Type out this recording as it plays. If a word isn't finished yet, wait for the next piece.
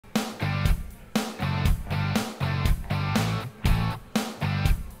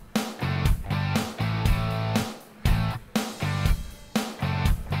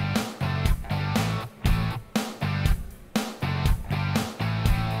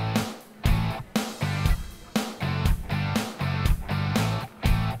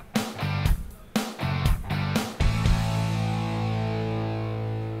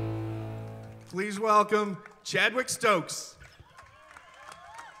Please welcome Chadwick Stokes.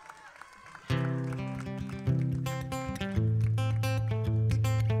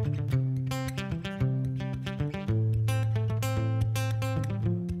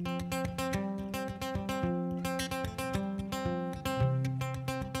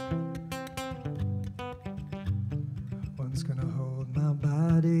 One's gonna hold my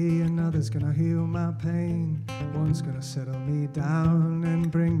body, another's gonna heal my pain. One's gonna settle me down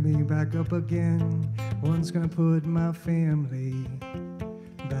and bring me back up again. One's gonna put my family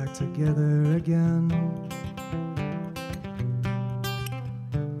back together again.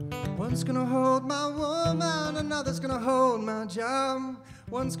 One's gonna hold my woman, another's gonna hold my job.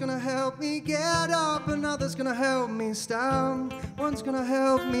 One's gonna help me get up, another's gonna help me stop. One's gonna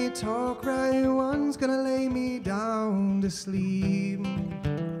help me talk right, one's gonna lay me down to sleep.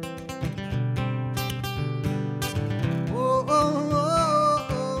 Oh, oh, oh.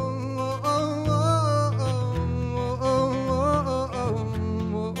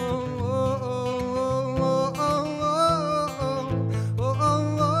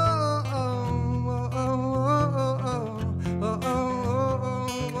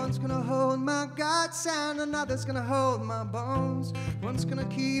 And another's gonna hold my bones. One's gonna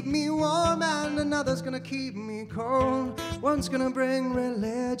keep me warm and another's gonna keep me cold. One's gonna bring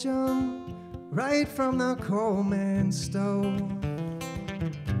religion right from the coal man's stove.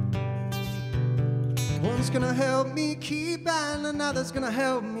 One's gonna help me keep and another's gonna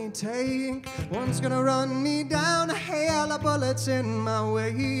help me take. One's gonna run me down a hail of bullets in my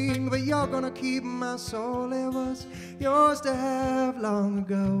wake. But you're gonna keep my soul, it was yours to have long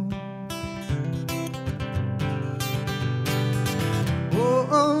ago. Oh,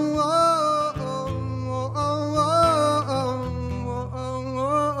 oh, oh, oh, oh,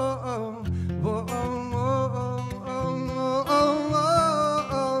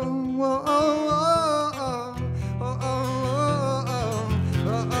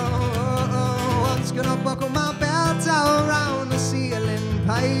 one's gonna buckle my belt around the ceiling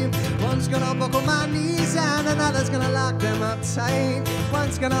pipe. One's gonna buckle my knees and another's gonna lock them up tight.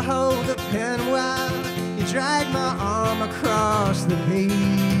 One's gonna hold the pen while you drag my arm across the page.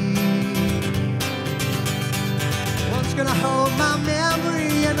 One's gonna hold my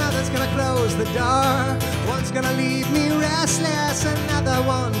memory, another's gonna close the door. One's gonna leave me restless, another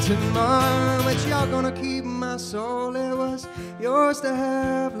wanting more. But you're gonna keep my soul, it was yours to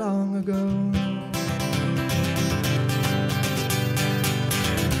have long ago.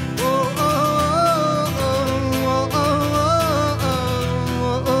 Oh, oh.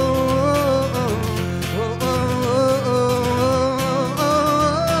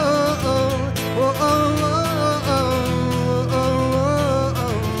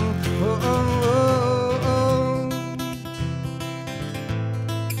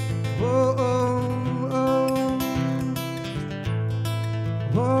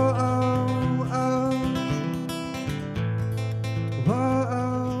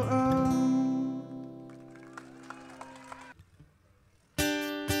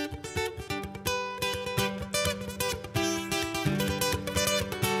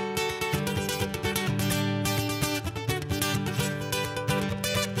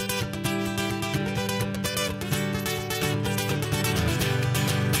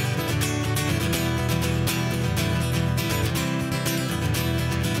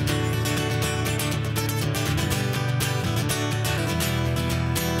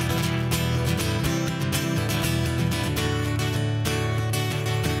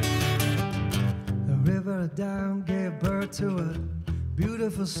 Down gave birth to a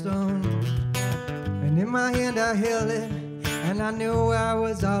beautiful stone, and in my hand I held it, and I knew I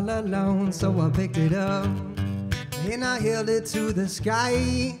was all alone. So I picked it up and I held it to the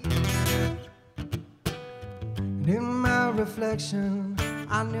sky, and in my reflection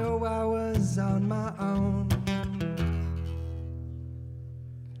I knew I was on my own.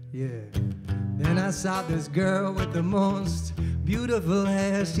 Yeah. Then I saw this girl with the most beautiful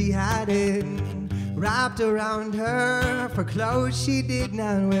hair. She had it wrapped around her for clothes she did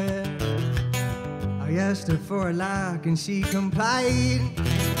not wear. I asked her for a lock and she complied.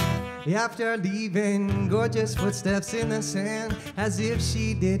 After leaving, gorgeous footsteps in the sand, as if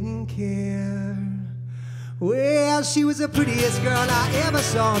she didn't care. Well, she was the prettiest girl I ever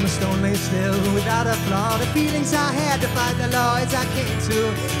saw on the stone lay still, without a flaw. The feelings I had to fight the law as I came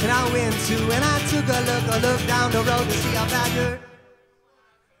to, and I went to, and I took a look down the road to see how bad you're.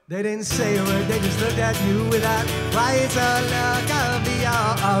 They didn't say a word, they just looked at you with that wiser look of the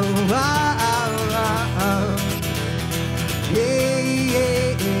yeah,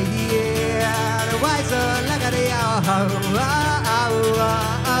 yeah, yeah, the wiser look of the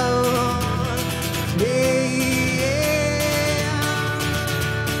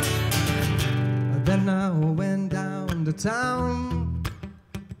town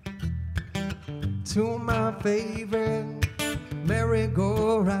to my favorite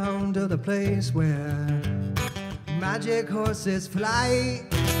merry-go-round, to the place where magic horses fly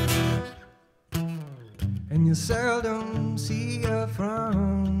and you seldom see a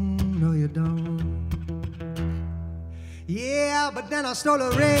frown. No, you don't. Yeah, but then I stole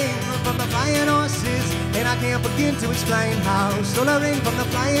a ring from the flying horses, and I can't begin to explain how. Stole a ring from the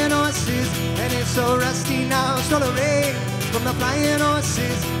flying horses, and it's so rusty now. Stole a ring from the flying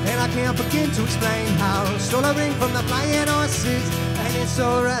horses, and I can't begin to explain how. Stole a ring from the flying horses, and it's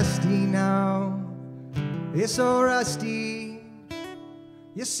so rusty now. It's so rusty.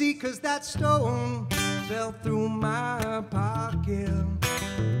 You see, 'cause that stone fell through my pocket,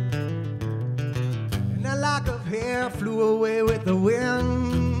 and a lock of hair flew away with the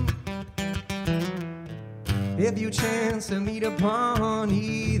wind. If you chance to meet upon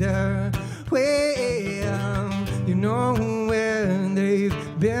either way, you know where they've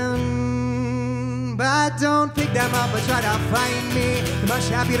been. But don't pick them up or try to find me. They're much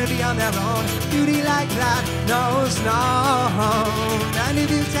happier to be on their own. Beauty like that knows no home. And if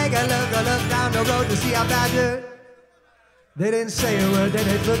you take a look down the road to see how bad you're, they didn't say a word, they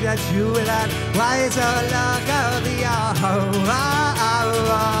just looked at you with that wiser look of the yeah,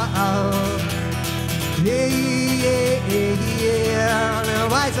 yeah, yeah, the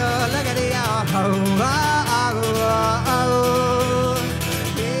wiser look at the yeah,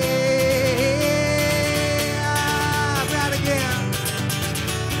 right again.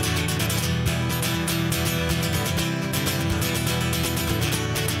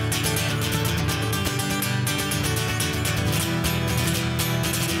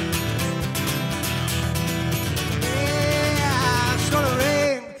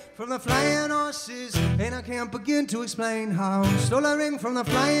 From the flying horses, and I can't begin to explain how. Stole a ring from the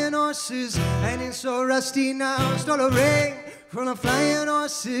flying horses, and it's so rusty now. Stole a ring from the flying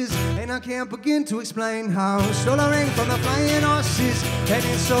horses, and I can't begin to explain how. Stole a ring from the flying horses, and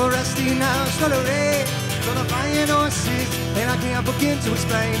it's so rusty now. Stole a ring from the flying horses, and I can't begin to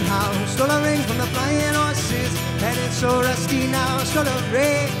explain how. Stole a ring from the flying horses, and it's so rusty now. Stole a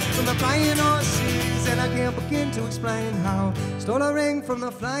ring from the flying horses, and I can't begin to explain how. Stole a ring from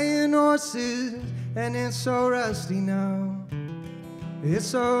the flying horses, and it's so rusty now. It's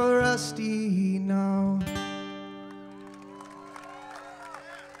so rusty now.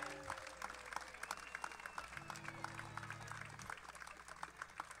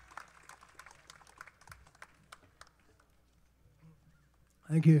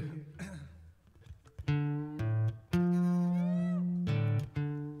 Thank you.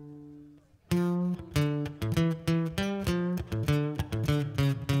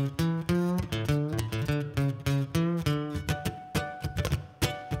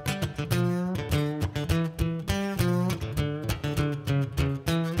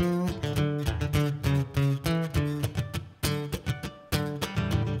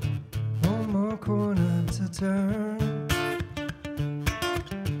 One more corner to turn.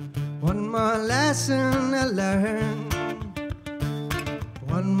 One more lesson I learned.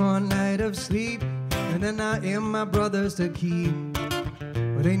 One more night of sleep, and then I am my brothers to keep.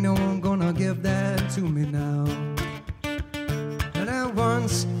 But ain't no one gonna give that to me now. And at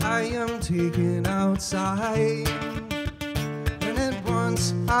once I am taken outside, and at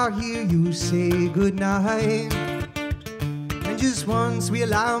once I'll hear you say goodnight. And just once we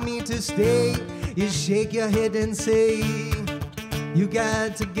allow me to stay, you shake your head and say, you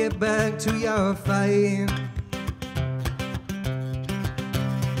got to get back to your fight.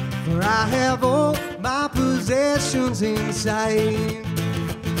 For I have all my possessions inside,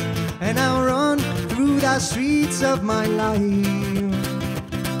 and I'll run through the streets of my life,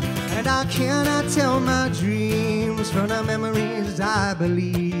 and I cannot tell my dreams from the memories I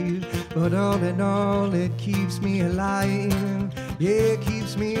believe. But all in all, it keeps me alive. Yeah, it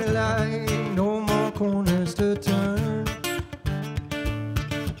keeps me alive. No more corners to turn,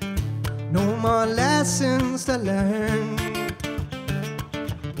 no more lessons to learn.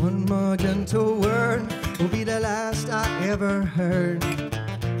 One more gentle word will be the last I ever heard.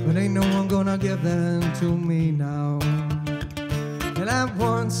 But ain't no one gonna give that to me now. And at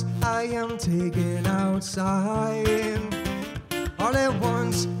once I am taken outside. All at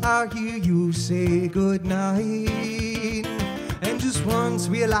once I hear you say goodnight. And just once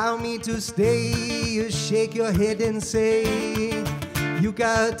we allow me to stay, you shake your head and say, you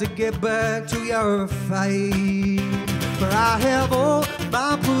got to get back to your fight. For I have all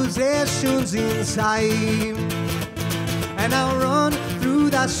my possessions inside, and I'll run through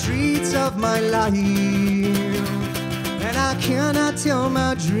the streets of my life, and I cannot tell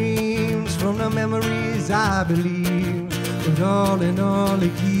my dreams from the memories I believe. But all in all,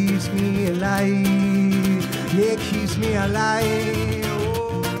 it keeps me alive. Yeah, it keeps me alive.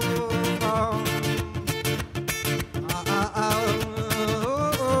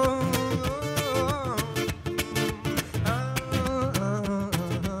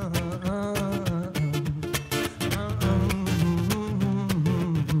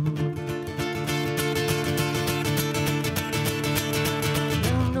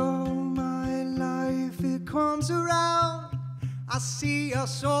 Around, I see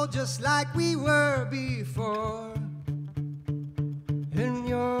us all just like we were before. And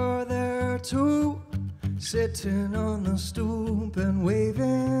you're there too, sitting on the stoop and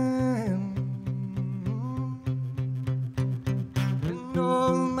waving. And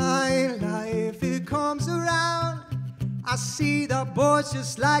all my life it comes around, I see the boys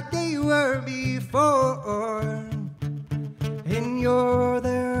just like they were before. And you're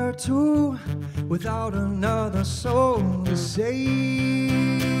there too, without another soul to save.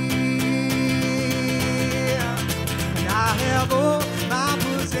 And I have all my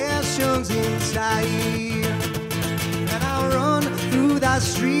possessions inside, and I run through the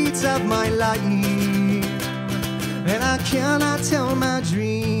streets of my life, and I cannot tell my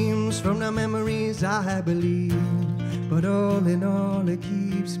dreams from the memories I believe. But all in all, it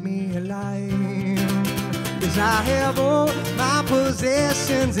keeps me alive. 'Cause I have all my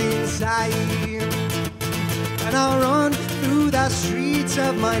possessions inside, and I run through the streets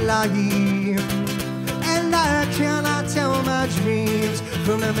of my life, and I cannot tell my dreams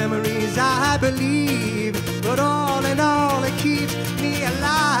from the memories I believe. But all in all, it keeps me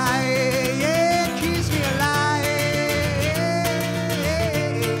alive. Yeah, it keeps me alive.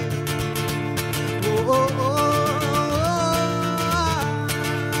 Oh, oh, oh.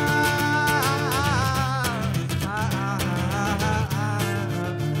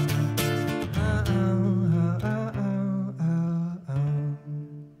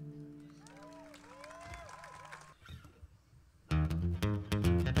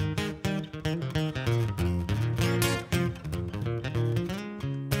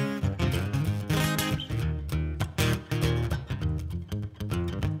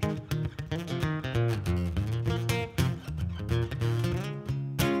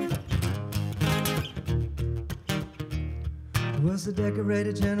 Was a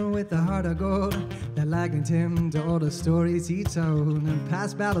decorated general with a heart of gold that likened him to all the stories he told, and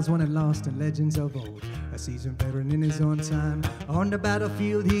past battles won and lost and legends of old. A seasoned veteran in his own time, on the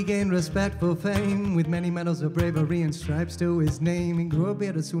battlefield he gained respectful fame, with many medals of bravery and stripes to his name. He grew a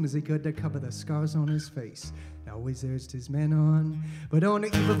beard as soon as he could to cover the scars on his face. Always urged his men on, but on the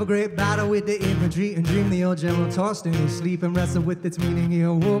eve of a great battle with the infantry and dream, the old general tossed in his sleep and wrestled with its meaning. He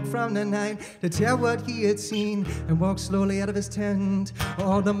awoke from the night to tell what he had seen and walked slowly out of his tent.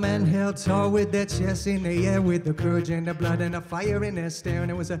 All the men held tall with their chests in the air, with the courage and the blood and the fire in their stare.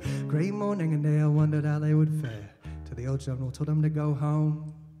 And it was a great morning, and they all wondered how they would fare, till the old general told them to go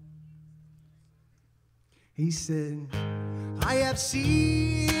home. He said, I have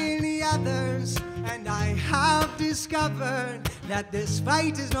seen the others, and I have discovered that this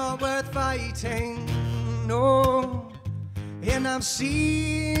fight is not worth fighting, no. And I've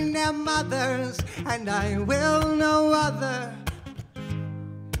seen their mothers, and I will no other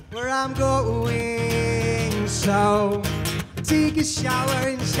where I'm going. So take a shower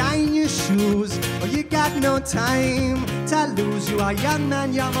and shine your shoes, or you got no time to lose. You are young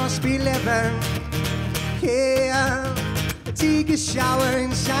man, you must be living. Yeah, take a shower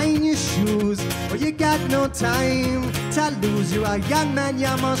and shine your shoes, or you got no time to lose. You are young man, you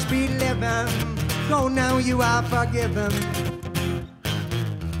must be living. Go now, you are forgiven.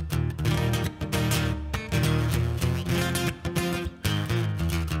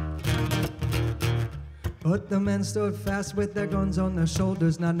 But the men stood fast with their guns on their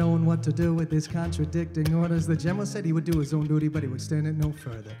shoulders, not knowing what to do with his contradicting orders. The general said he would do his own duty, but he would stand it no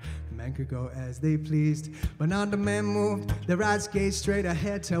further. The men could go as they pleased, but now the men moved their eyes gazed straight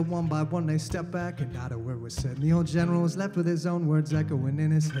ahead, till one by one they stepped back and not a word was said. And the old general was left with his own words echoing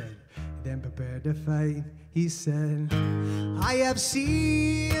in his head. He then prepared to fight. He said, I have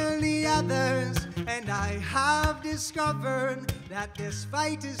seen the others, and I have discovered that this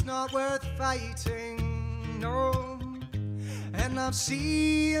fight is not worth fighting, no. And I've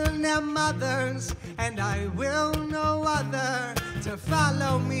seen their mothers, and I will no other to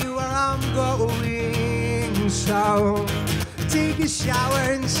follow me where I'm going. So take a shower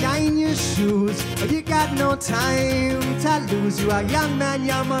and shine your shoes, or you got no time to lose. You are young man,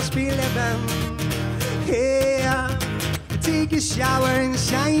 you must be living. Yeah, take a shower and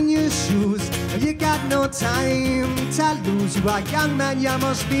shine your shoes, or you got no time to lose. You are young man, you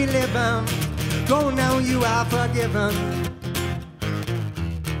must be living. Go now, you are forgiven.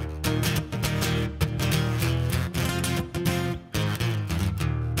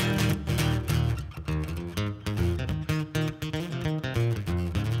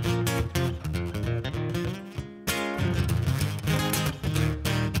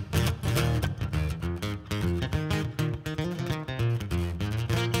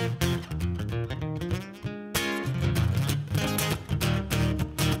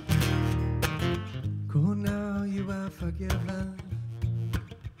 forgiven.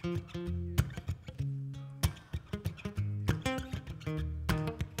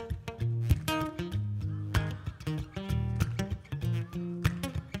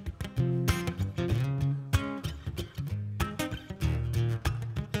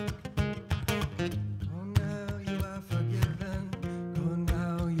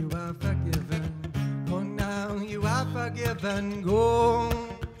 Forgiven, go.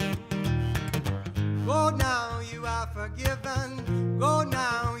 Go now, you are forgiven. Go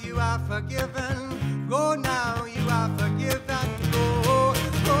now, you are forgiven. Go now, you are forgiven. Go.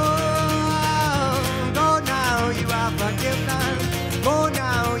 Go now, you are forgiven. Go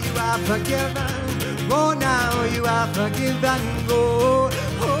now, you are forgiven. Go now, you are forgiven. Go.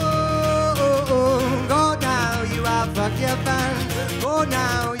 Go now, you are forgiven. Go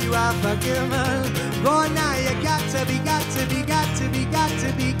now, you are forgiven. Go now, you got to be, got to be, got to be, got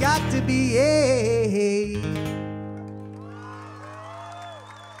to be, got to be, yeah.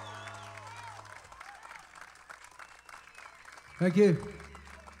 Thank you.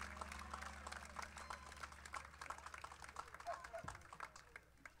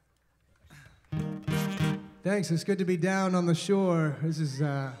 Thanks, it's good to be down on the shore. This is,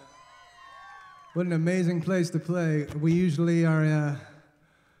 what an amazing place to play. We usually are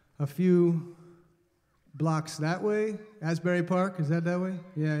a few blocks that way. Asbury Park, is that way?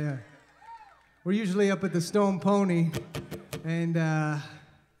 Yeah. We're usually up at the Stone Pony, and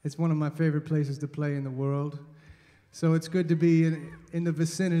it's one of my favorite places to play in the world. So it's good to be in the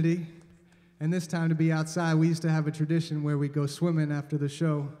vicinity, and this time to be outside. We used to have a tradition where we go swimming after the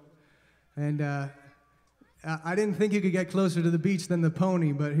show, and I didn't think you could get closer to the beach than the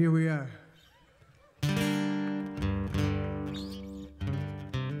Pony, but here we are.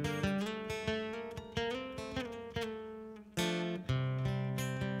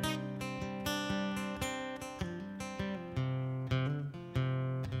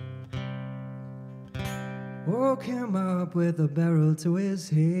 Woke him up with a barrel to his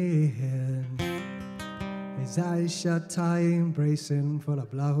head, his eyes shut tight, bracing for the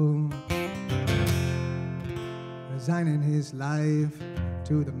blow, resigning his life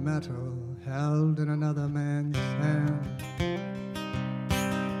to the metal held in another man's hand.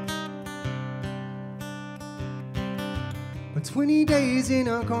 But 20 days in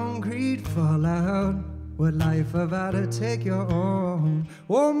a concrete fallout, what life about to take your own?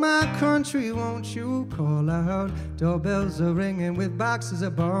 Oh, my country, won't you call out? Doorbells are ringing with boxes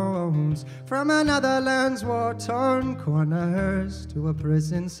of bones from another land's war-torn corners to a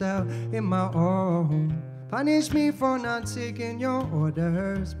prison cell in my own. Punish me for not taking your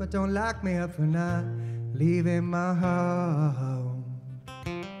orders, but don't lock me up for not leaving my home.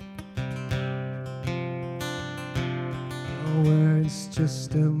 Words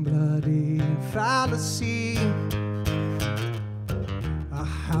just a bloody fallacy, a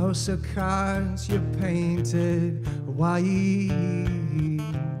house of cards you painted white,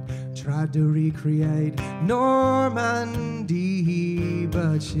 tried to recreate Normandy,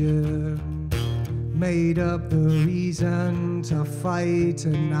 but you made up the reason to fight,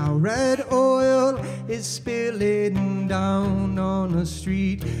 and now red oil is spilling down on the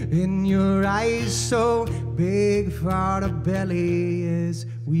street in your eyes so big for the belly is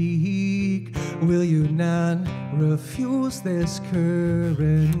weak. Will you not refuse this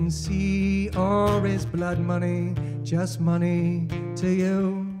currency, or is blood money just money to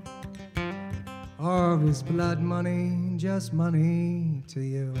you? Or is blood money just money to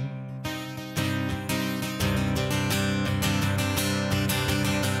you?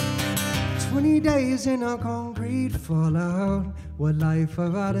 20 days in a concrete fallout, what life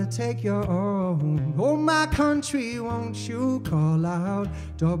about to take your own? Oh, my country, won't you call out?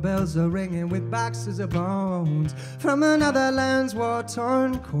 Doorbells are ringing with boxes of bones from another land's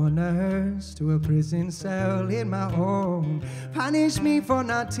war-torn corners to a prison cell in my own. Punish me for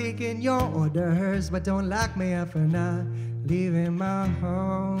not taking your orders, but don't lock me up for not leaving my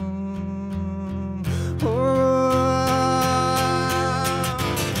home. Oh,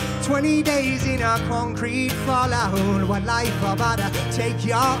 20 days in a concrete fallout, what life about to take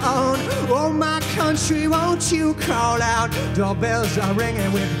your own? Oh, my country, won't you call out? Doorbells are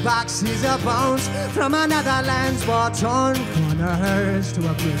ringing with boxes of bones from another land's war-torn corners to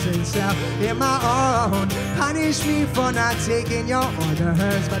a prison cell in my own. Punish me for not taking your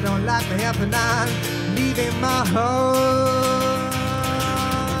orders, but don't lock me up and not leaving my home.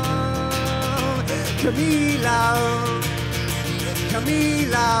 Camilo,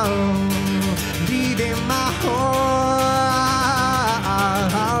 Camilo, leaving my home.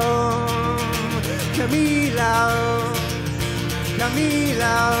 Camilo,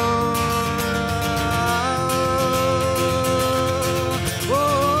 Camilo.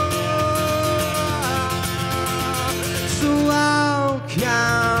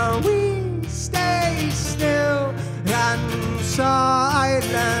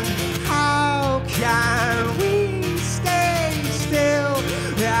 silent? How can we stay still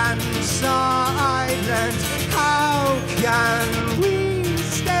and silent? How can we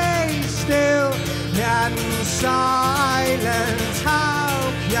stay still and silent?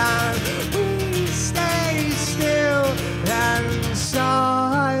 How can we stay still and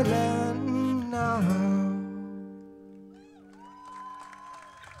silent now?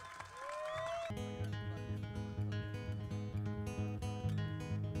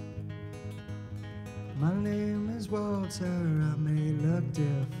 My name is Walter, I may look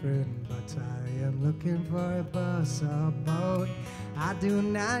different, but I am looking for a bus or boat. I do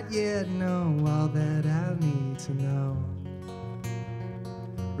not yet know all that I need to know.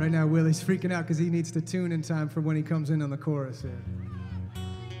 Right now, Willie's freaking out because he needs to tune in time for when he comes in on the chorus here.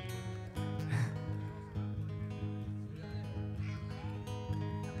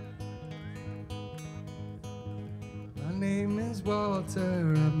 My name is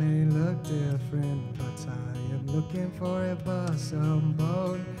Walter, I may look different, but I am looking for a bus or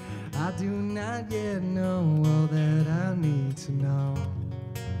boat. I do not yet know all that I need to know.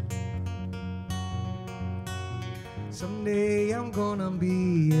 Someday I'm gonna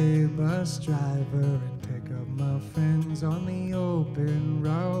be a bus driver and pick up my friends on the open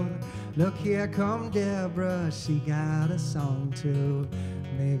road. Look, here come Deborah, she got a song too.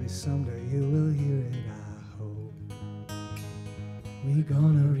 Maybe someday you will hear it, I hope. We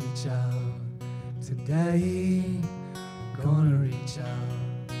gonna reach out today, gonna reach out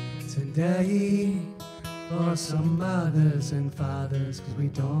today for some mothers and fathers, 'cause we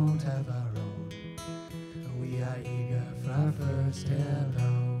don't have our own. We are eager for our first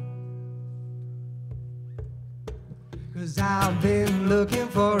hello. 'Cause I've been looking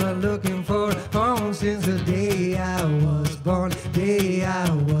for a home since the day I was born, day I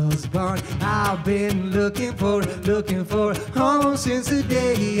was born. I've been looking for home since the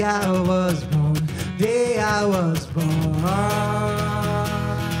day I was born, day I was born.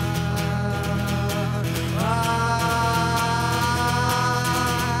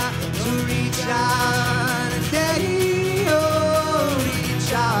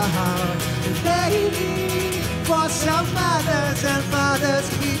 For some mothers and fathers,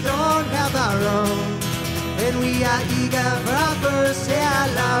 we don't have our own, and we are eager for our first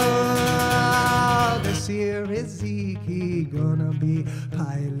hello. This here is Zeke, he gonna be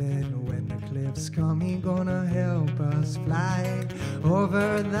pilot when the cliffs come. He gonna help us fly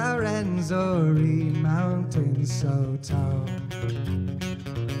over the Renzori mountains so tall.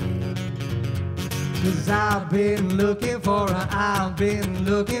 'Cause I've been looking for a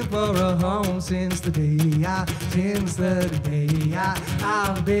home since the day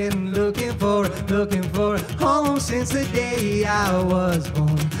I've been looking for a home since the day I was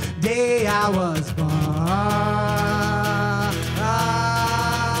born, day I was born.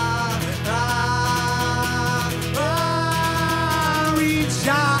 Reach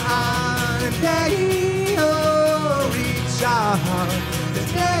out today, oh, reach out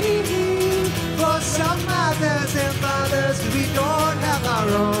today. For some mothers and fathers, we don't have our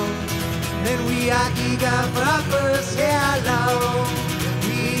own, and we are eager for our first hello.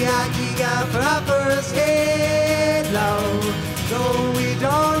 We are eager for our first hello, though we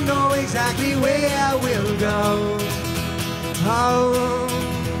don't know exactly where we'll go. Oh,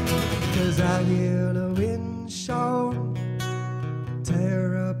 'cause I hear the wind show.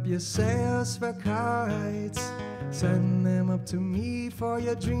 Tear up your sails for kites. Send them up to me for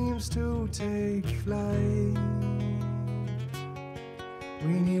your dreams to take flight.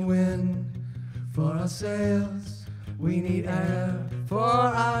 We need wind for our sails. We need air for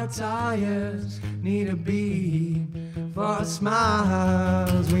our tires. Need a beat for our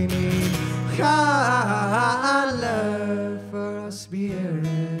smiles. We need color for our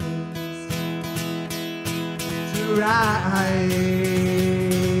spirits to rise.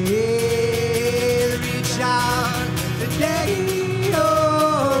 Today,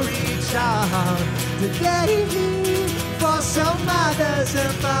 oh, reach out today. For some mothers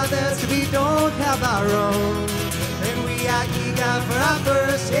and fathers, we don't have our own, and we are eager for our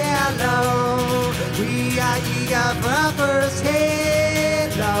first hello. We are eager for our first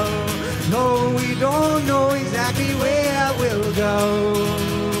hello, though we don't know exactly where we'll go.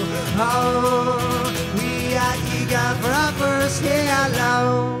 Oh, we are eager for our first hello.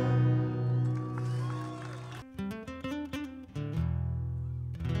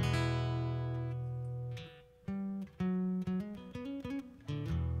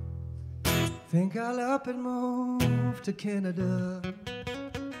 Think I'll up and move to Canada.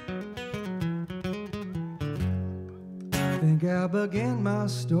 Think I'll begin my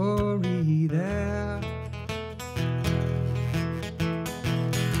story there.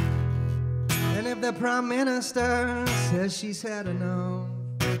 the Prime Minister says she's had enough.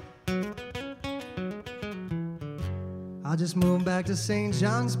 I'll just move back to St.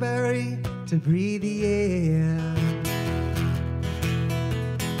 Johnsbury to breathe the air.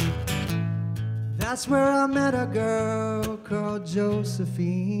 That's where I met a girl called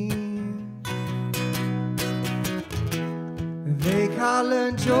Josephine. They call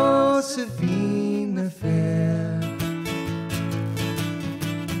her Josephine the Fair.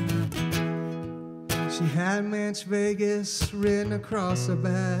 She had Manch Vegas written across her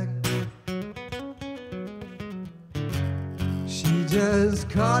back. She just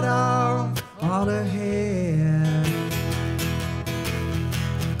cut off all her hair.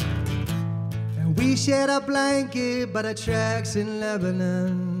 And we shared a blanket by the tracks in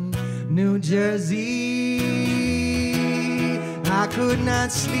Lebanon, New Jersey. I could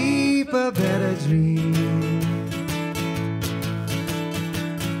not sleep a better dream.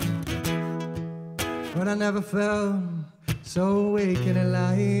 But I never felt so awake and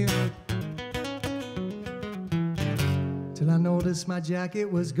alive till I noticed my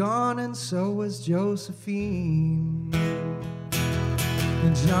jacket was gone and so was Josephine.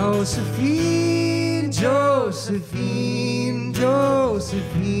 And Josephine, Josephine,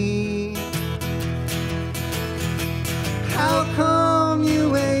 Josephine, how come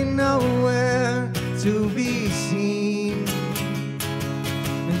you ain't nowhere to be seen?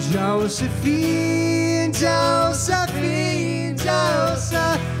 And Josephine, Josephine,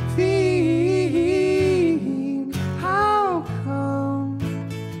 Josephine, how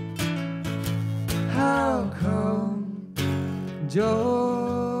come, Josephine?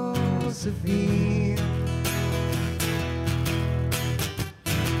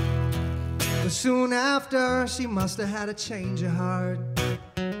 But soon after, she must have had a change of heart,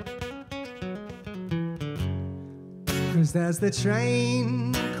 'cause as the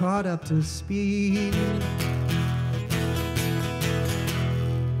train caught up to speed,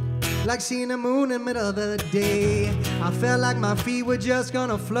 like seeing the moon in the middle of the day, I felt like my feet were just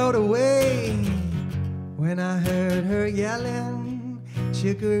gonna float away when I heard her yelling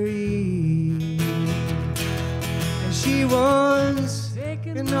chicory. And she was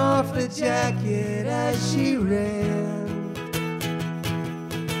taking off the jacket as she ran.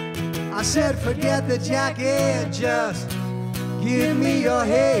 I said, forget the jacket, just give me your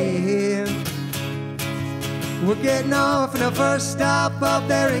hand. We're getting off in the first stop up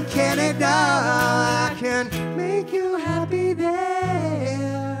there in Canada. I can make you happy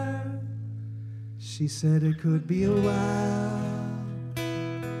there. She said it could be a while.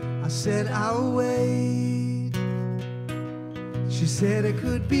 I said I'll wait. She said it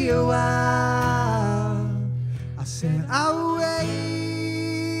could be a while. I said I'll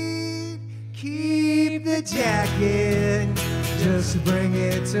wait. Keep the jacket, just bring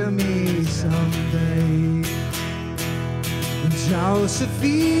it to me someday.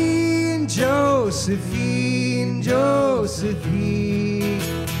 Josephine, Josephine, Josephine,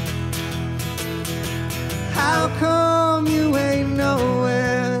 how come you ain't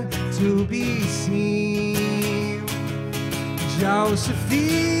nowhere to be seen?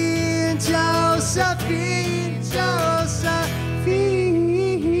 Josephine, Josephine, Josephine,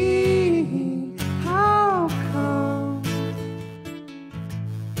 how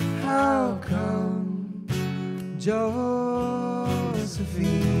come, Josephine?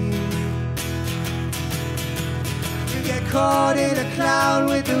 You get caught in a cloud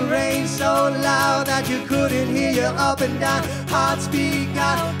with the rain so loud that you couldn't hear your up and down heart speak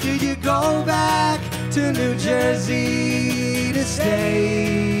out. Did you go back to New Jersey to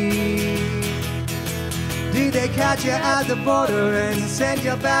stay? Did they catch you at the border and send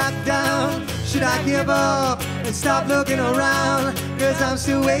you back down? Should I give up and stop looking around? 'Cause I'm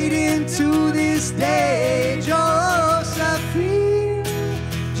still waiting to this day. Josephine,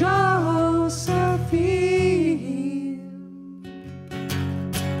 Josephine,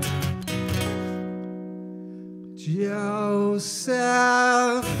 Josephine,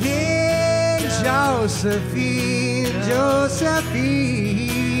 Josephine,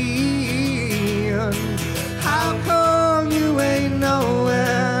 Josephine, how come you ain't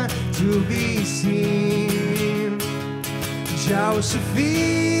nowhere to be seen?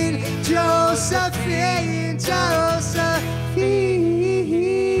 Josephine, Josephine, Josephine,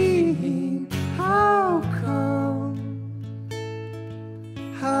 how come,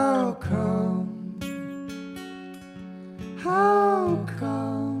 how come, how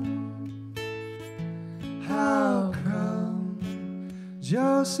come, how come,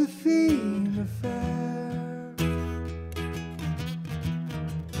 Josephine the Fair?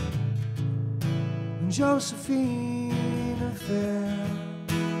 Josephine the Fair.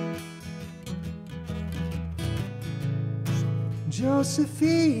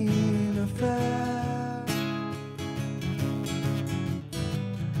 Josephine affair.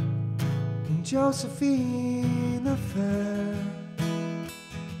 Josephine affair.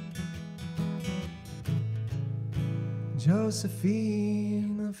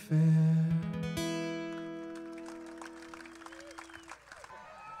 Josephine affair.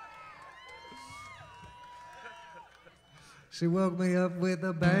 She woke me up with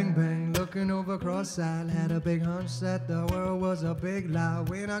a bang bang, looking over cross-eyed. Had a big hunch that the world was a big lie.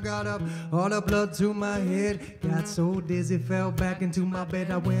 When I got up, all the blood to my head. Got so dizzy, fell back into my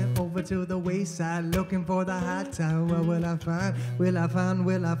bed. I went over to the wayside, looking for the hot towel. What will I find? Will I find?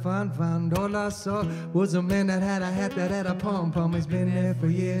 Will I find? Found all I saw was a man that had a hat that had a pom-pom. He's been there for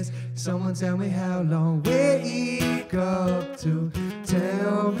years. Someone tell me how long. Wake up to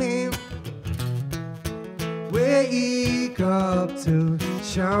tell me. Wake up to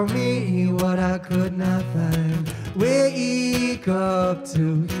show me what I could not find. Wake up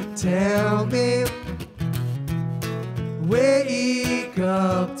to tell me. Wake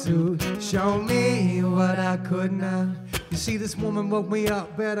up to show me what I could not. You see, this woman woke me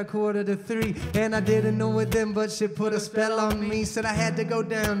up at 2:45, and I didn't know it then, but she put a spell on me. Said I had to go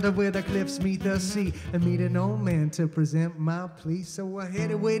down to where the cliffs meet the sea and meet an old man to present my plea. So I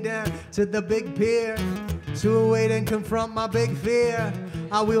headed way down to the big pier to await and confront my big fear.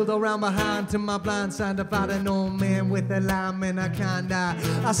 I wheeled around behind to my blind side to find an old man with a lime and a kind eye.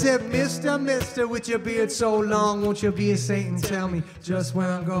 I said, Mister, mister, with your beard so long, won't you be a saint and tell me just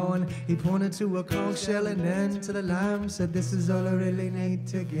where I'm going? He pointed to a conch shell and then to the lime. Said, this is all I really need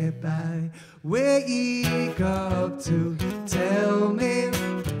to get by. Wake up to tell me.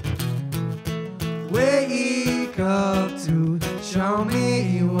 Wake up to show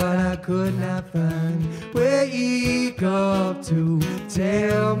me what I could not find. Wake up to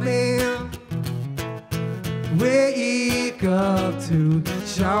tell me. Wake up to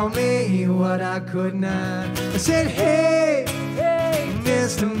show me what I could not. I said, hey, hey,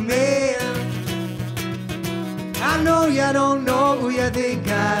 Mr. Man, I know you don't know who you think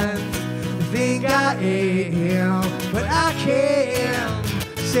I am, but I can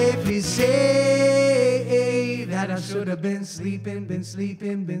safely say that I should have been sleeping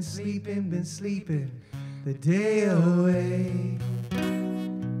the day away.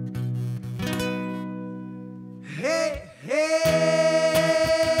 Hey, hey.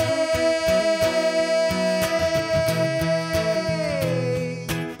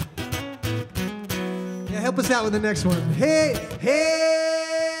 Yeah, help us out with the next one. Hey, hey.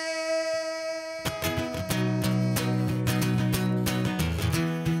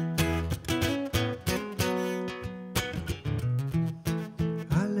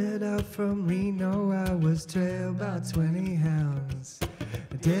 From Reno, I was trailed by 20 hounds.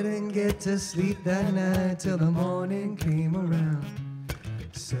 I didn't get to sleep that night till the morning came around.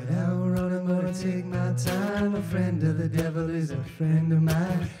 Said out running, gonna take my time. A friend of the devil is a friend of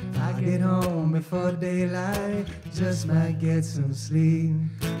mine. I get home before daylight, just might get some sleep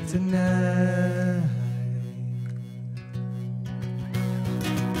tonight.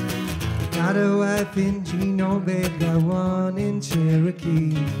 Got a wife in Gino, babe, got one in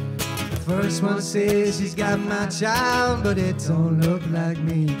Cherokee. First one says she's got my child, but it don't look like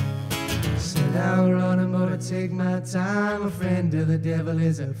me. Said I'll run, I'm gonna take my time. A friend of the devil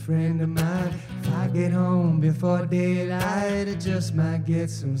is a friend of mine. If I get home before daylight, I just might get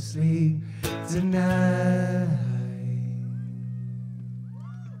some sleep tonight.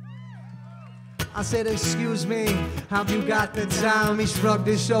 I said, excuse me, have you got the time? He shrugged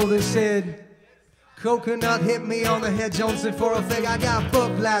his shoulders, said, coconut hit me on the head, Johnson, for a fig. I got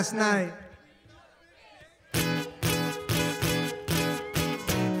booked last night.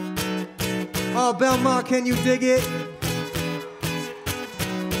 Oh, Belmar, can you dig it?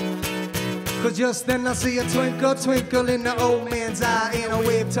 Cause just then I see a twinkle, twinkle in the old man's eye. And a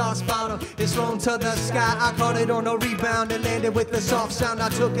wave-tossed bottle is thrown to the sky. I caught it on a rebound and landed with a soft sound. I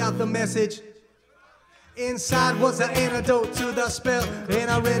took out the message. Inside was an antidote to the spell, and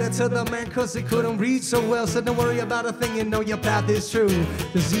I read it to the man cause he couldn't read so well. Said don't worry about a thing, you know your path is true.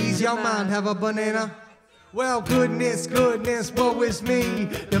 Disease your mind, have a banana. Well, goodness, goodness, woe is me.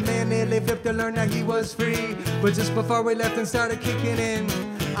 The man nearly flipped to learn that he was free. But just before we left and started kicking in,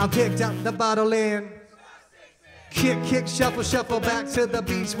 I picked up the bottle and kick, kick, shuffle, shuffle back to the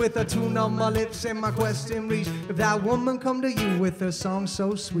beach with a tune on my lips and my question reached. If that woman come to you with a song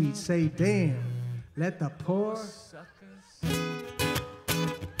so sweet, say damn. Let the poor suckers.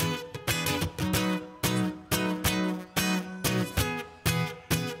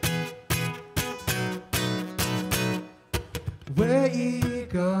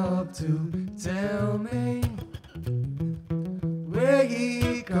 Wake up to tell me.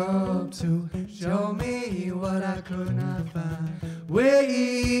 Wake up to show me what I could not find.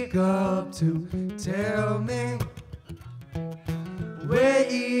 Wake up to tell me.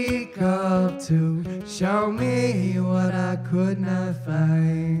 Wake up to show me what I could not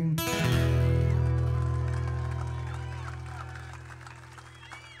find.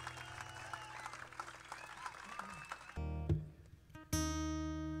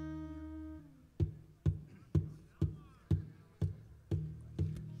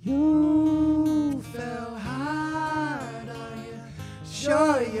 You fell hard, are you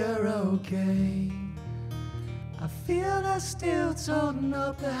sure you're okay? I feel the stilts holding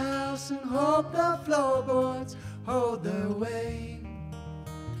up the house and hope the floorboards hold their weight.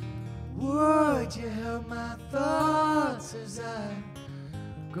 Would you help my thoughts as I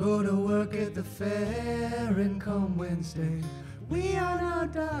go to work at the fair and come Wednesday? We are now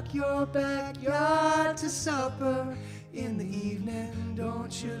dock your backyard to supper in the evening.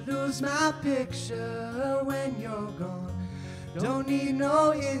 Don't you lose my picture when you're gone. Don't need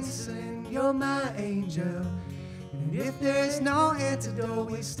no insulin, you're my angel. And if there's no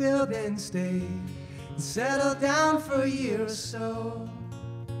antidote, we still then stay and settle down for a year or so.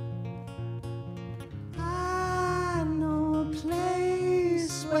 I know a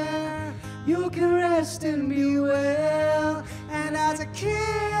place where you can rest and be well. And as a kid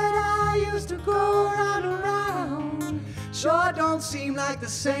I used to go right around. Sure don't seem like the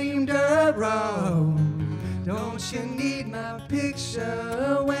same dirt road. Don't you need my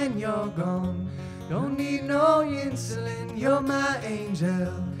picture when you're gone? Don't need no insulin, you're my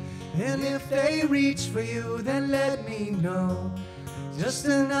angel. And if they reach for you, then let me know. Just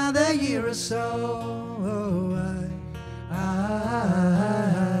another year or so.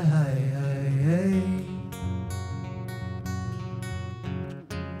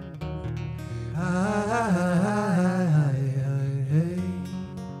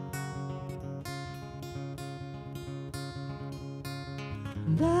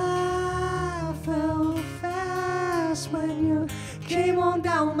 I fell fast when you came on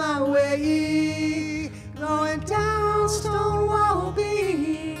down my way, going down Stonewall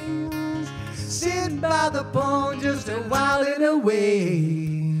beams, sitting by the pond just a whiling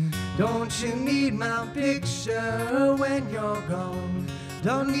away. Don't you need my picture when you're gone?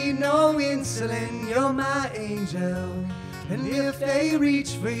 Don't need no insulin, you're my angel. And if they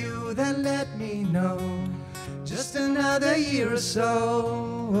reach for you, then let me know. Just another year or so.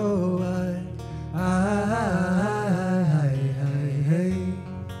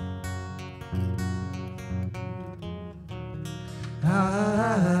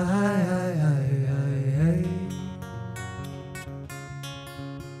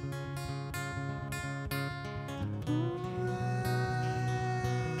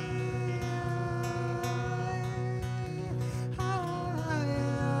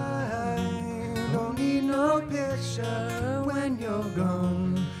 Don't need no picture when you're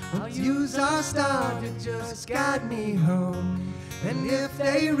gone. I'll use our star to just guide me home. And if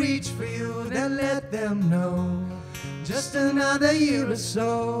they reach for you, then let them know. Just another year or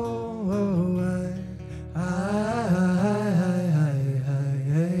so.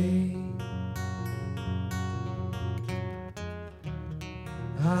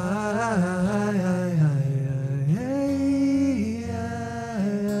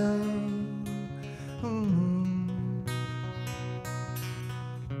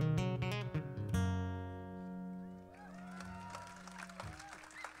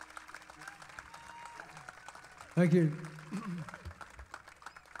 Thank you.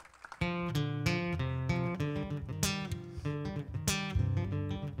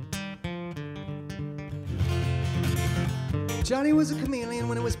 Johnny was a chameleon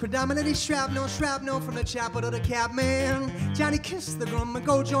when it was predominantly shrapnel from the chapel to the cabman. Johnny kissed the drum and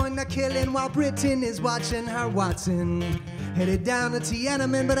go join the killing while Britain is watching her Watson. Headed down to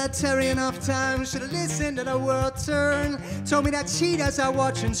Tiananmen, but I'd tarry enough time. Should've listened to the world turn. Told me that cheaters are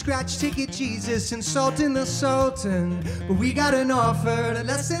watching scratch ticket Jesus insulting the Sultan. But we got an offer, a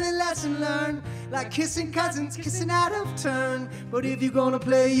lesson and lesson learned. Like kissing cousins, kissing out of turn. But if you're gonna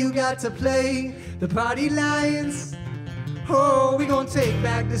play, you got to play the party lines. Oh, we gon' take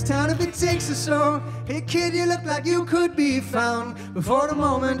back this town if it takes us so. Hey kid, you look like you could be found before the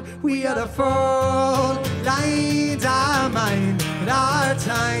moment we are the fall. Lines are mine, but our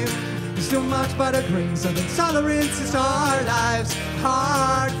time is too much but a grains of intolerance is our lives.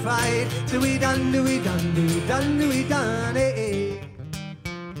 Hard fight till we done, do we done, do we done, do we done, eh, eh.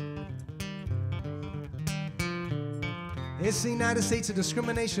 It's the United States of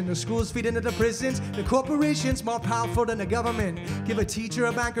discrimination. The schools feed into the prisons. The corporations more powerful than the government. Give a teacher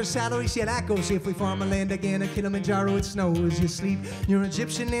a banker's salary. See how that goes. If we farm a land again, a Kilimanjaro, it snows. You sleep. You're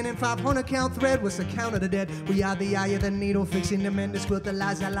Egyptian linen, 500 count thread. What's the count of the dead? We are the eye of the needle, fixing the men to quilt the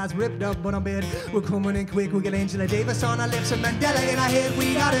lies. That lies ripped up on our bed. We're coming in quick. We got Angela Davis on our lips and Mandela in our head.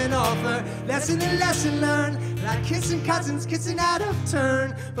 We got an offer. Lesson and lesson learned. Like kissing cousins, kissing out of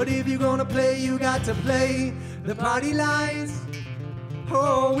turn. But if you're gonna play, you got to play the party lines.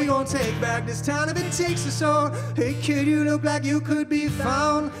 Oh, we gon' take back this town if it takes us all. Hey kid, you look like you could be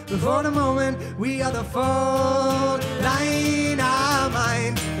found. Before the moment, we are the fault line. Our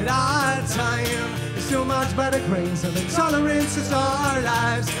mind and our time is so much by the grains of intolerance. It's our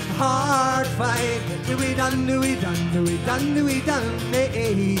lives, a hard fight. Do we done, do we done, do we done, do we done?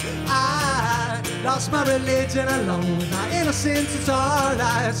 Hey, I lost my religion along with my innocence. It's our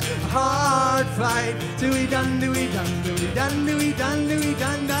lives, a hard fight. Do we done, do we done, do we done, do we done, do we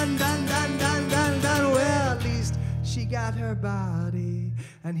done, done, done, done, done, done, done. Well, at least she got her body,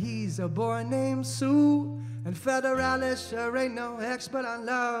 and he's a boy named Sue. And Federalist sure ain't no expert on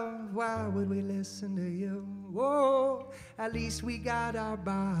love. Why would we listen to you? Whoa, at least we got our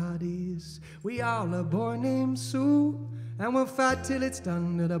bodies. We all a boy named Sue. And we'll fight till it's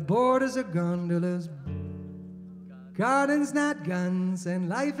done, till the borders are gone, till there's gardens, not guns, and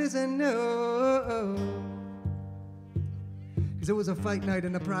life isn't new. Because it was a fight night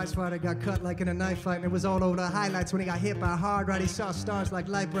and the prize fighter got cut like in a knife fight, and it was all over the highlights when he got hit by a hard right. He saw stars like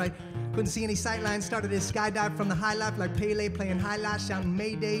light bright. Couldn't see any sightlines, started his skydive from the high life like Pele playing highlights, shouting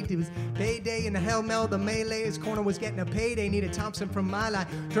Mayday. It was payday in the hell mel, the melee. His corner was getting a payday, needed Thompson from my line.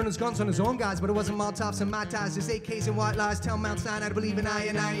 Turned his guns on his own guys, but it wasn't Molotovs and my ties. Just AKs and white lies, tell Mount Sinai to believe in I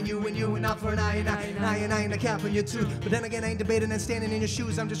and you and not for an I and the cap on you too. But then again, I ain't debating and standing in your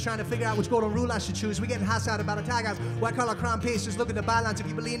shoes. I'm just trying to figure out which golden rule I should choose. We getting hostile about a tie guys, white collar crime pace, just look at the bylines. If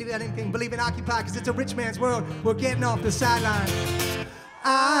you believe in anything, believe in Occupy, cause it's a rich man's world. We're getting off the sideline.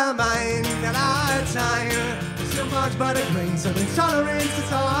 Our mind and our time is so much but a grains of intolerance.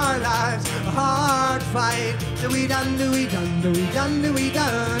 It's our lives, a hard fight. Do we done, do we done, do we done, do we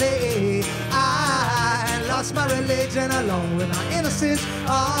done? Hey, I lost my religion along with my innocence.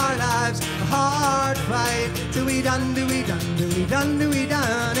 Our lives, a hard fight. Do we done, do we done, do we done, do we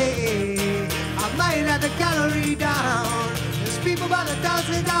done? Hey, I might have the gallery down. There's people by the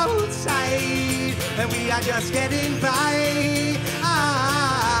thousands outside, and we are just getting by.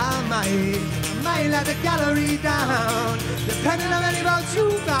 I might let the gallery down, depending on any votes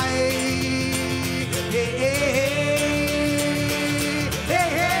you buy. Hey, hey, hey,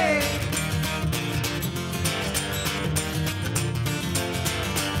 hey.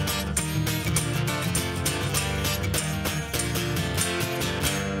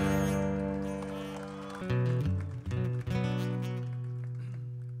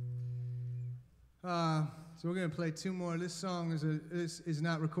 So we're gonna play two more. This song is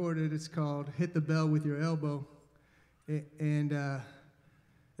not recorded. It's called "Hit the Bell with Your Elbow," and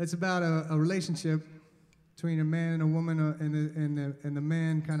it's about a relationship between a man and a woman, and the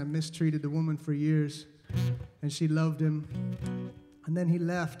man kind of mistreated the woman for years, and she loved him, and then he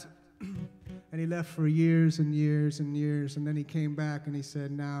left, and he left for years and years and years, and then he came back and he said,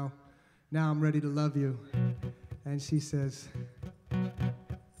 "Now I'm ready to love you," and she says,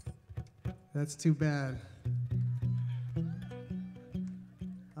 "That's too bad."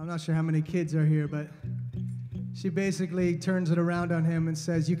 I'm not sure how many kids are here, but she basically turns it around on him and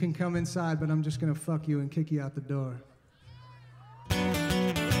says, "You can come inside, but I'm just gonna fuck you and kick you out the door."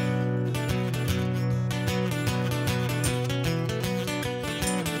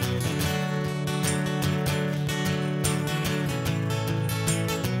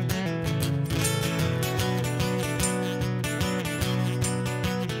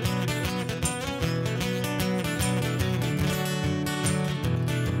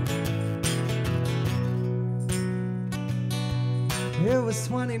 It was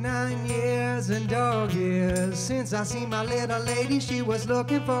 29 years and dog years since I seen my little lady. She was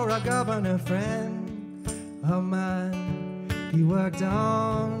looking for a governor friend of mine. He worked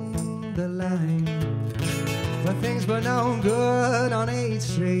on the line, but things were no good on 8th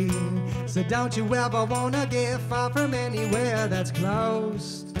Street. So don't you ever wanna get far from anywhere that's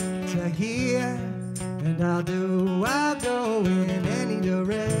close to here. And I'll go in any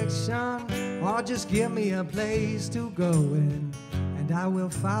direction, or just give me a place to go in, and I will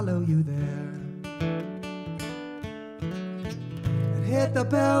follow you there. And hit the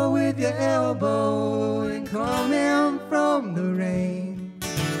bell with your elbow and come in from the rain.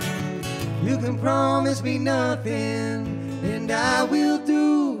 You can promise me nothing, and I will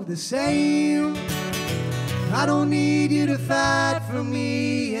do the same. I don't need you to fight for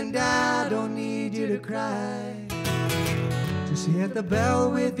me, and I don't need you to cry. Just hit the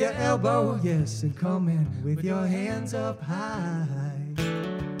bell with your elbow, yes, and come in with your hands up high.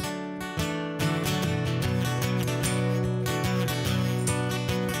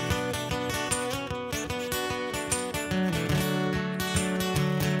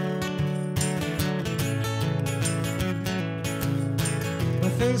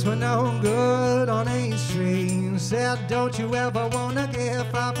 Things were no good on A Street. Said, don't you ever wanna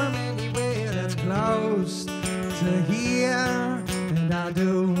get far from anywhere that's close to here. And I'll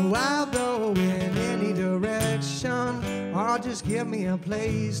go in any direction, or just give me a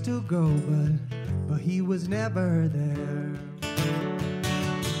place to go. But he was never there.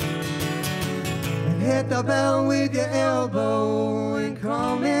 And hit the bell with your elbow and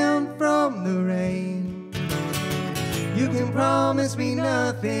come in from the rain. You can promise me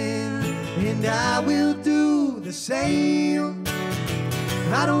nothing, and I will do the same.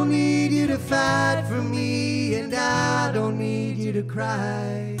 I don't need you to fight for me, and I don't need you to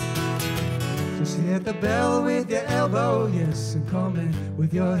cry. Just hit the bell with your elbow, yes, and come in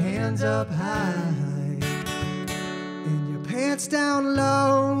with your hands up high. And your pants down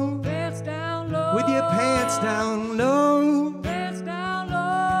low, Pants down low. with your pants down low. Pants down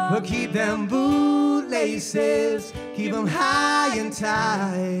low. But keep them bootlaces, keep them high and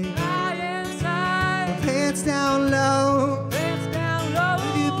tight. High and tight. Pants down low, Pants down low.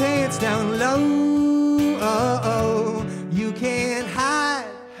 with your pants down low. Oh, oh, you can't hide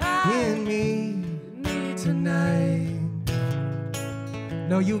in me tonight.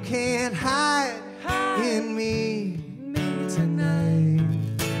 No, you can't hide in me tonight.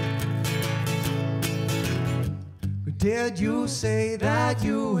 But did you say that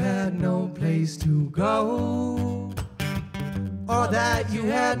you had no place to go? Or that you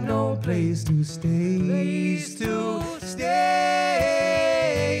had no place to stay? Did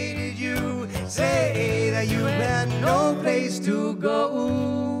you say that you had no place to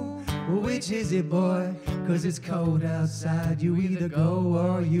go? Well, which is it, boy? 'Cause it's cold outside. You either go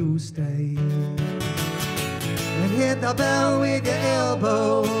or you stay. And hit the bell with your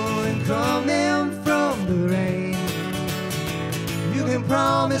elbow and come in from the rain. You can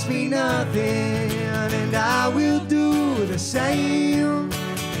promise me nothing, and I will do the same.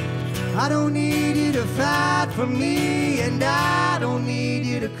 I don't need you to fight for me, and I don't need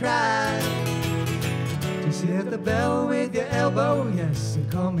you to cry. Just hit the bell with your elbow, yes, and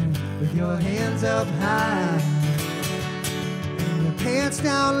come in with your hands up high. And your pants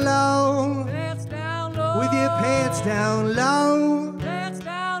down low, Pants down low. with your pants down low. Pants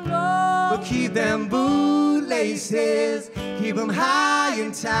down low. But keep them bootlaces, keep them high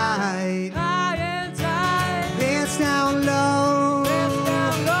and tight. High and tight. Pants down low, Pants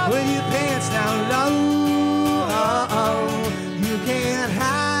down low. with your pants down low. Oh, oh, you can't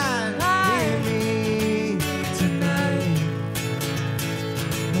hide in me tonight.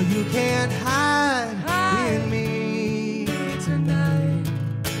 No, you can't hide in me tonight.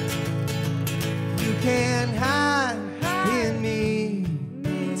 You can't hide in me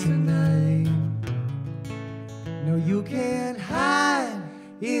tonight. No, you can't hide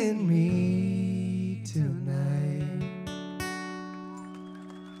in me tonight.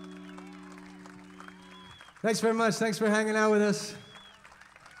 Thanks very much. Thanks for hanging out with us.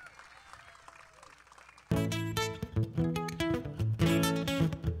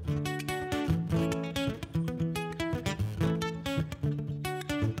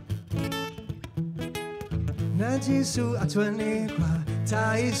 Nanjisu atwane kwa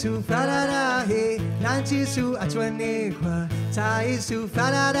taisu farada he. Nanjisu atwane kwa taisu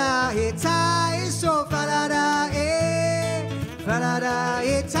farada he. Taiso farada he. Farada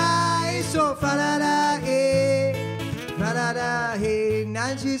he. Taiso farada he. Farada he.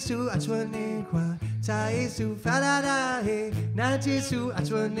 Nanjisu atwane kwa taisu farada he. Nanjisu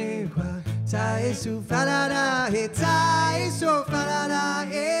atwane kwa taisu farada he. Taiso farada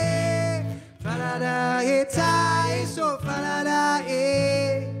he. Farada he, tai so farada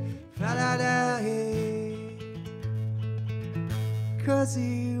he, farada he.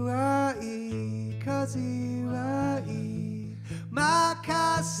 Kazi wa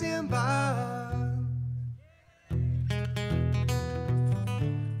makasimba.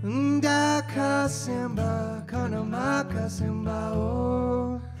 Ndakasimba, kana makasimba,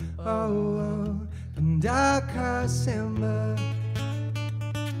 oh, oh, oh. Ndakasimba.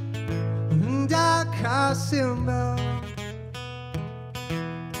 Ndakasimba,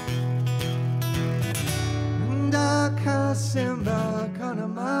 Ndakasimba, kana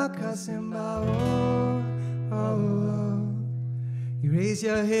makasimba, oh, oh, oh. You raise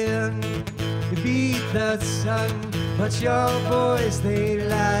your hand, you beat the sun, but your boys, they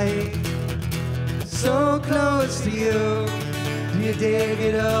lie. So close to you, do you dig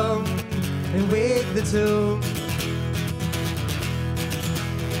it up and wake the tomb?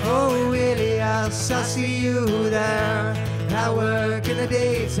 Oh, Willie, I'll see you there. I work in the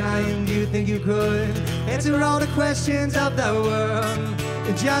daytime. Do you think you could answer all the questions of the world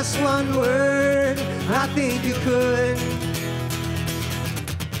in just one word? I think you could.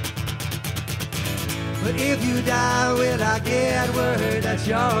 But if you die, will I get word that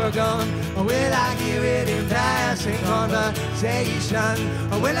you're gone? Or will I hear it in passing conversation?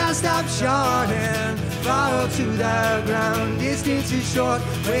 Or will I stop short and fall to the ground? Distance is short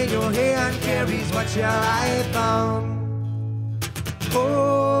when your hand carries what your eye found.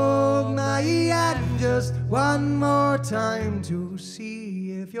 Hold my hand just one more time to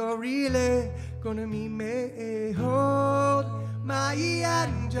see if you're really gonna meet me. Hold my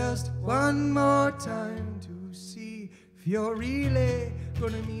hand just one more time to see if you're really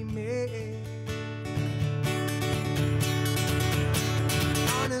gonna meet me.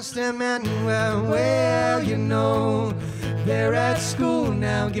 Honest Emmanuel, well, you know, they're at school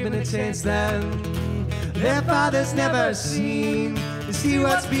now, given a chance that their father's never seen, to see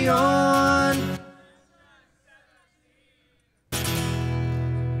what's beyond.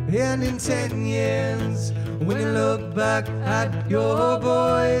 And in 10 years, when you look back at your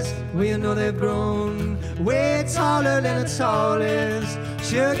boys, well, you know they've grown way taller than the tallest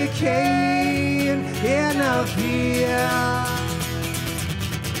sugar cane in a field.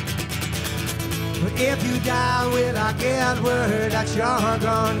 But if you die, will I get word that you're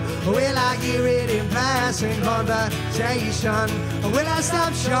gone? Or will I hear it in passing conversation? Or will I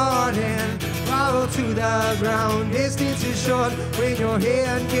stop short and fall to the ground? Distance is short when your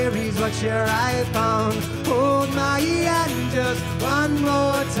hand carries what your eye found. Hold my hand just one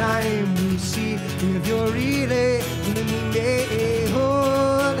more time to see if you're really gonna meet me.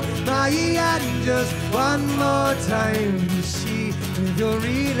 Hold my hand just one more time to see if you're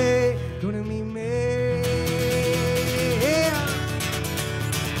really gonna meet me.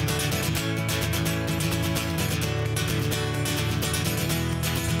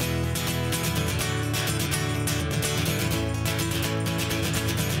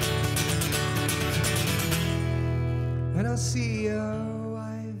 And I see your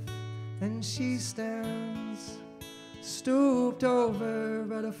wife, and she stands stooped over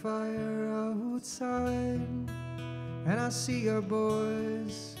by the fire outside. And I see your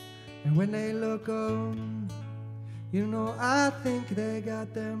boys, and when they look up, you know I think they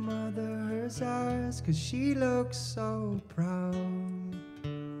got their mother's eyes, 'cause she looks so proud.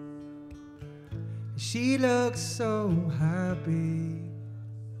 She looks so happy.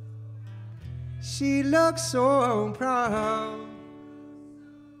 She looks so proud.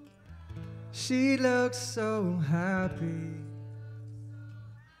 She looks so happy.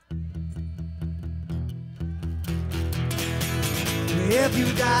 If you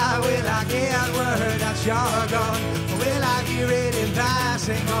die, will I get word that you're gone? Or will I hear it in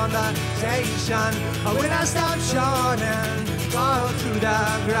passing conversation? Or will I stop short and fall to the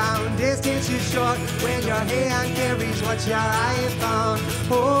ground? Distance is short when your hand carries what your eye found.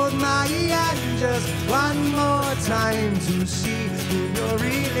 Hold my hand just one more time to see if you're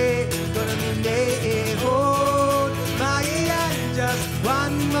really gonna be late. Hold my hand just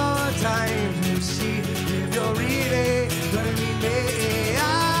one more time to see if you're really gonna be late.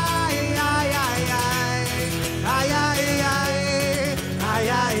 Hold my hand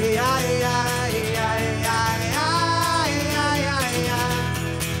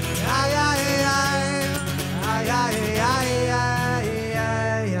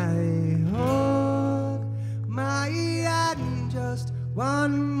just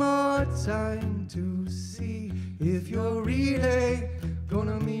one more time to see if you're really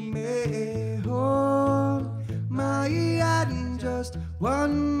gonna meet me. Hold my hand just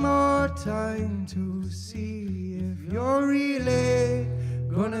one more time to see if you're really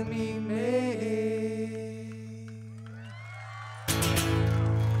gonna meet me.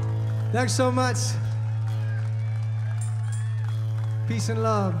 Thanks so much. Peace and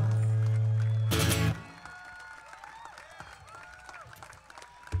love.